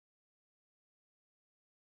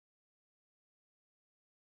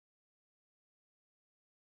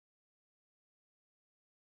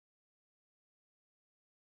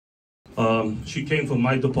She came from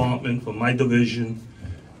my department, from my division,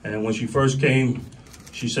 and when she first came,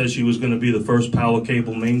 she said she was going to be the first power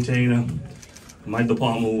cable maintainer. My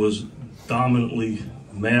department was dominantly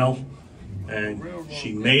male, and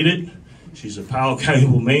she made it. She's a power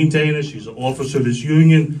cable maintainer. She's an officer of this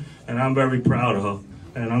union, and I'm very proud of her.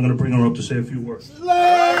 And I'm going to bring her up to say a few words.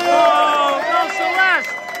 Oh, go Celeste!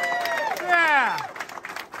 Yeah!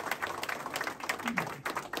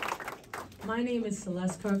 My name is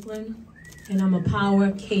Celeste Kirkland, and I'm a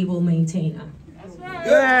power cable maintainer.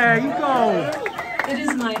 There you go! It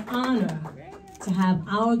is my honor to have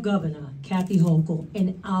our governor, Kathy Hochul,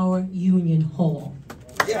 in our union hall.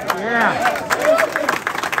 Yeah!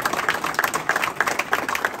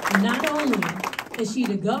 And not only is she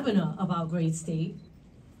the governor of our great state,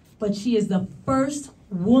 but she is the first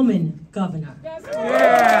woman governor.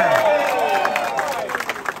 Yeah!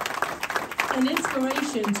 An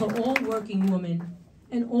inspiration to all working women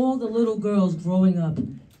and all the little girls growing up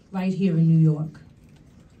right here in New York.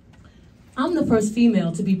 I'm the first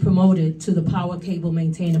female to be promoted to the power cable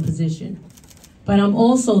maintainer position, but I'm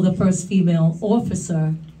also the first female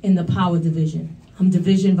officer in the power division. I'm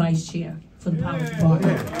division vice chair for the power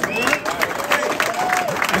department.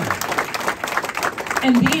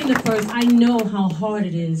 And being the first, I know how hard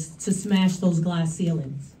it is to smash those glass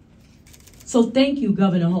ceilings. So thank you,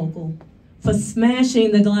 Governor Hochul, for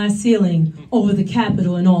smashing the glass ceiling over the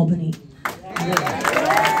Capitol in Albany.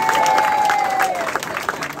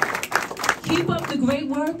 Keep up the great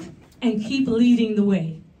work and keep leading the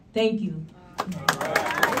way. Thank you.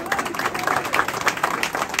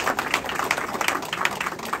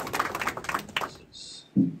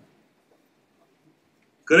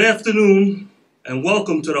 Good afternoon, and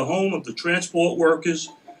welcome to the home of the Transport Workers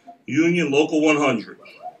Union Local 100.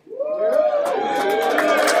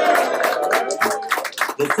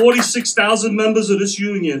 The 46,000 members of this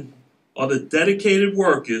union are the dedicated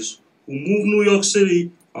workers who move New York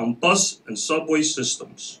City on bus and subway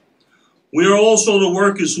systems. We are also the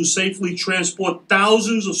workers who safely transport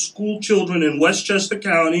thousands of school children in Westchester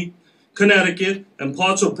County, Connecticut, and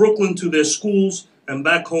parts of Brooklyn to their schools and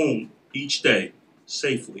back home each day,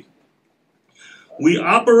 safely. We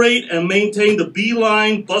operate and maintain the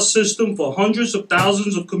B-Line bus system for hundreds of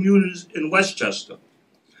thousands of commuters in Westchester.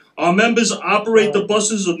 Our members operate the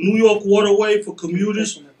buses of New York Waterway for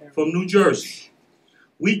commuters from New Jersey.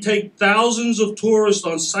 We take thousands of tourists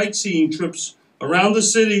on sightseeing trips around the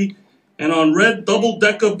city and on red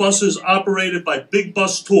double-decker buses operated by Big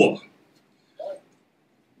Bus Tour.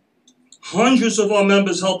 Hundreds of our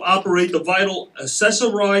members help operate the vital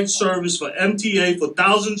Assessor Ride service for MTA for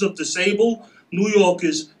thousands of disabled New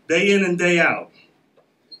Yorkers day in and day out.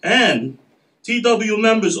 And TWU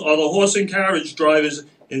members are the horse and carriage drivers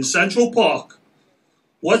in Central Park.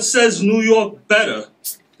 What says New York better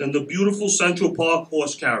than the beautiful Central Park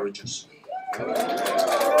horse carriages?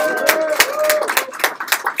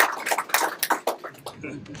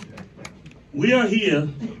 We are here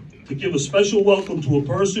to give a special welcome to a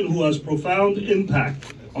person who has profound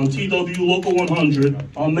impact on TWU Local 100,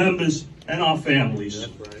 our members, and our families.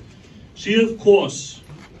 She is, of course,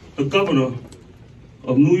 the governor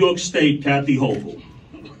of New York State, Kathy Hochul.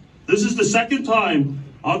 This is the second time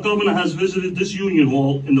our governor has visited this union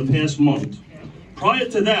hall in the past month. Prior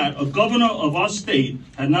to that, a governor of our state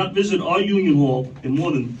had not visited our union hall in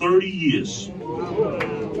more than 30 years.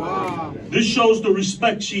 This shows the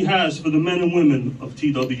respect she has for the men and women of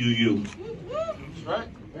TWU.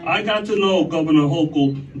 I got to know Governor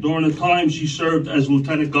Hochul during the time she served as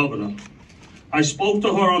lieutenant governor. I spoke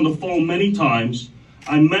to her on the phone many times.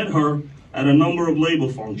 I met her at a number of labor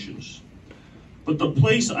functions. But the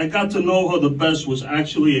place I got to know her the best was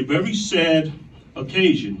actually a very sad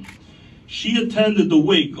occasion. She attended the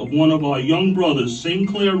wake of one of our young brothers, St.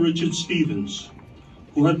 Clair Richard Stevens,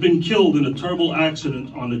 who had been killed in a terrible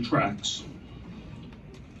accident on the tracks.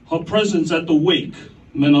 Her presence at the wake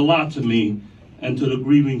meant a lot to me and to the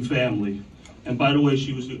grieving family. And by the way,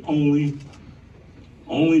 she was the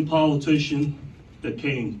only politician that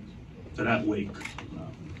came to that wake.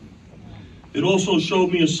 It also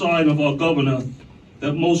showed me a side of our governor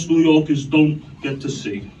that most New Yorkers don't get to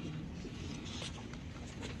see.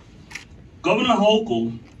 Governor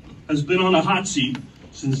Hochul has been on a hot seat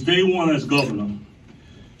since day one as governor.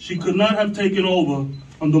 She could not have taken over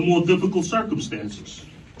under more difficult circumstances.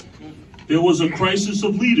 There was a crisis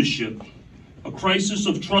of leadership, a crisis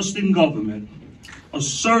of trust in government, a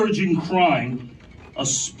surge in crime, a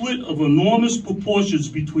split of enormous proportions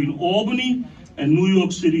between Albany and New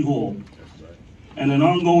York City Hall, and an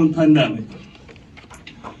ongoing pandemic.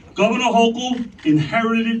 Governor Hochul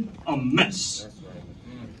inherited a mess.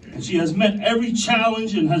 And she has met every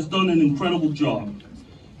challenge and has done an incredible job.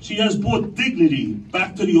 She has brought dignity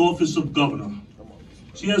back to the office of governor.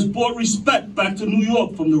 She has brought respect back to New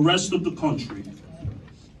York from the rest of the country.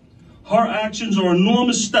 Her actions are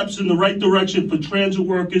enormous steps in the right direction for transit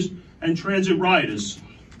workers and transit riders.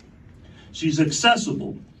 She's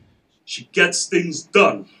accessible. She gets things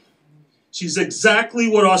done. She's exactly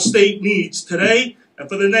what our state needs today and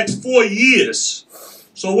for the next 4 years.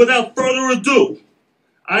 So without further ado,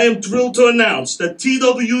 I am thrilled to announce that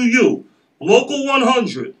TWU Local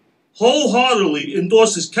 100 wholeheartedly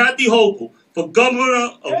endorses Kathy Hochul for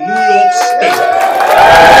Governor of New York State.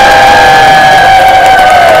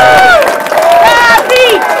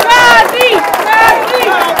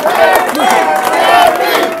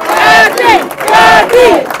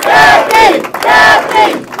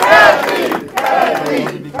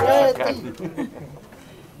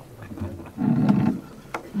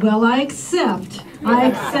 Well, I accept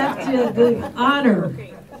the honor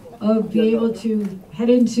of being able to head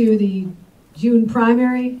into the June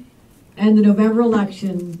primary and the November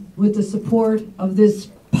election with the support of this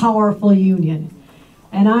powerful union.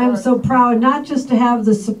 And I am so proud not just to have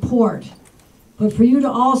the support, but for you to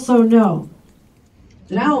also know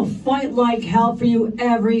that I will fight like hell for you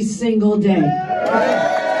every single day.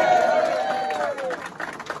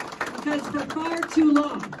 Because for far too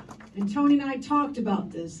long, and Tony and I talked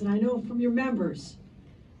about this, and I know from your members,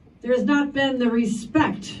 there has not been the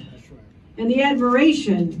respect and the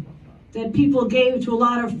admiration that people gave to a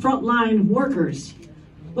lot of frontline workers.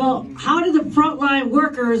 Well, how did the frontline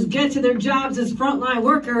workers get to their jobs as frontline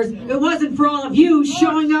workers? It wasn't for all of you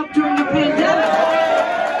showing up during the pandemic.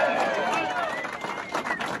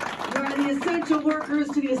 You are the essential workers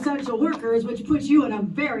to the essential workers, which puts you in a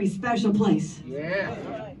very special place. Yeah.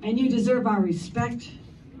 And you deserve our respect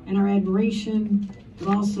and our admiration, but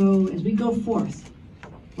also as we go forth,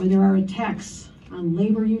 when there are attacks on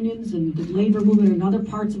labor unions and the labor movement in other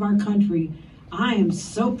parts of our country, I am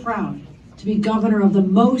so proud to be governor of the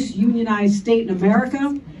most unionized state in America,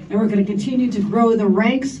 and we're going to continue to grow the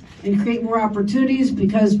ranks and create more opportunities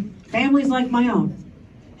because families like my own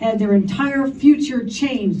had their entire future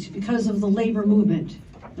changed because of the labor movement.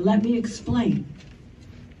 And let me explain.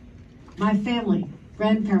 My family,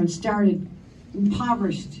 grandparents started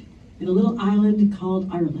impoverished in a little island called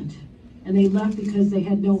Ireland. And they left because they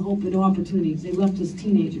had no hope and no opportunities. They left as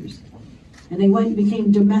teenagers. And they went and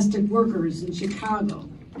became domestic workers in Chicago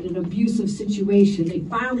in an abusive situation. They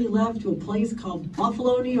finally left to a place called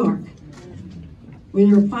Buffalo, New York, where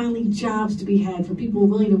there were finally jobs to be had for people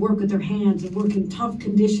willing to work with their hands and work in tough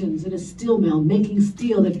conditions in a steel mill, making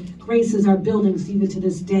steel that graces our buildings even to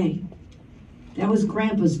this day. That was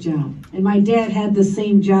Grandpa's job. And my dad had the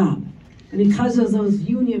same job. And because of those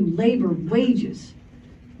union labor wages,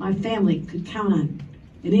 my family could count on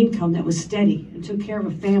an income that was steady and took care of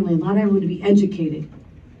a family and allowed everyone to be educated.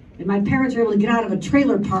 And my parents were able to get out of a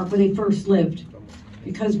trailer park where they first lived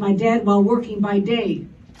because my dad, while working by day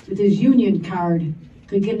with his union card,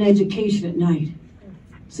 could get an education at night.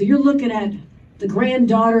 So you're looking at the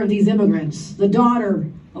granddaughter of these immigrants, the daughter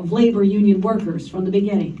of labor union workers from the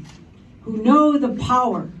beginning, who know the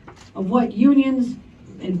power of what unions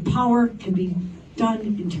and power can be done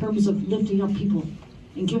in terms of lifting up people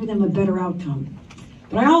and giving them a better outcome.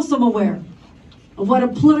 But I also am aware of what a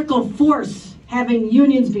political force having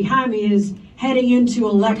unions behind me is heading into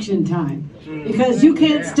election time. Because you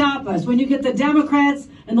can't stop us. When you get the Democrats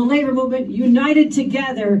and the labor movement united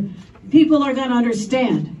together, people are going to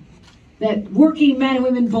understand that working men and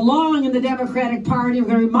women belong in the Democratic Party. We're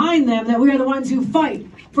going to remind them that we are the ones who fight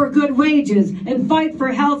for good wages and fight for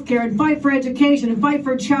health care and fight for education and fight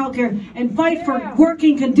for child care and fight for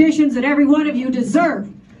working conditions that every one of you deserve.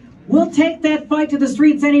 We'll take that fight to the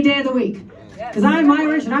streets any day of the week. Because I'm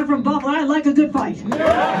Irish and I'm from Buffalo. I like a good fight.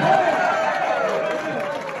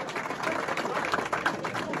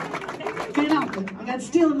 Can't help it. I got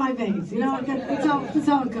steel in my veins. You know, that's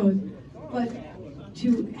how it goes. But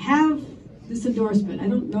to have this endorsement, I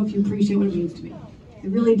don't know if you appreciate what it means to me. It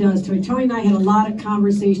really does. Tony and I had a lot of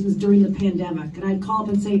conversations during the pandemic, and I'd call up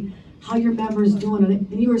and say, how your members doing?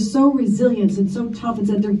 And you were so resilient and so tough and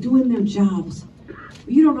said they're doing their jobs. But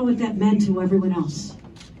you don't know what that meant to everyone else.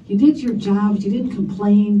 You did your jobs, you didn't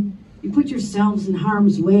complain, you put yourselves in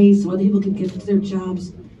harm's way so other people could get to their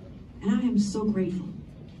jobs. And I am so grateful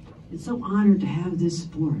and so honored to have this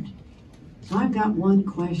support. So I've got one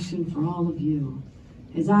question for all of you.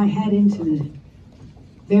 As I head into the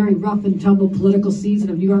very rough and tumble political season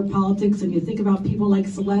of New York politics, and you think about people like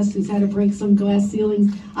Celeste who's had to break some glass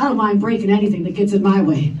ceilings, I don't mind breaking anything that gets in my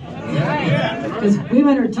way. Because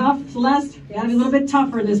women are tough, Celeste. You gotta be a little bit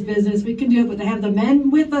tougher in this business. We can do it, but to have the men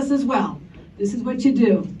with us as well. This is what you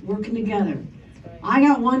do, working together. I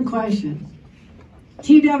got one question.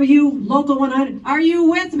 TWU, Local 100, are you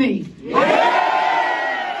with me? Yeah!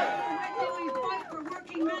 We fight for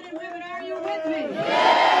working men and women, are you with me?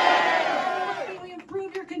 Yeah! We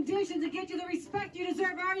improve your conditions and get you the respect you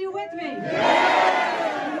deserve, are you with me?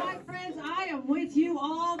 Yeah! My friends, I am with you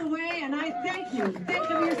all the way, and I thank you. Thank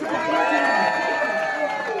you for your support here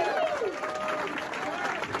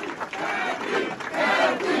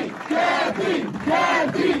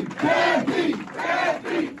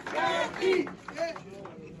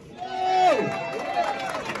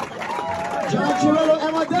John Chirello,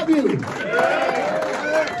 MIW.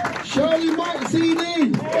 Shirley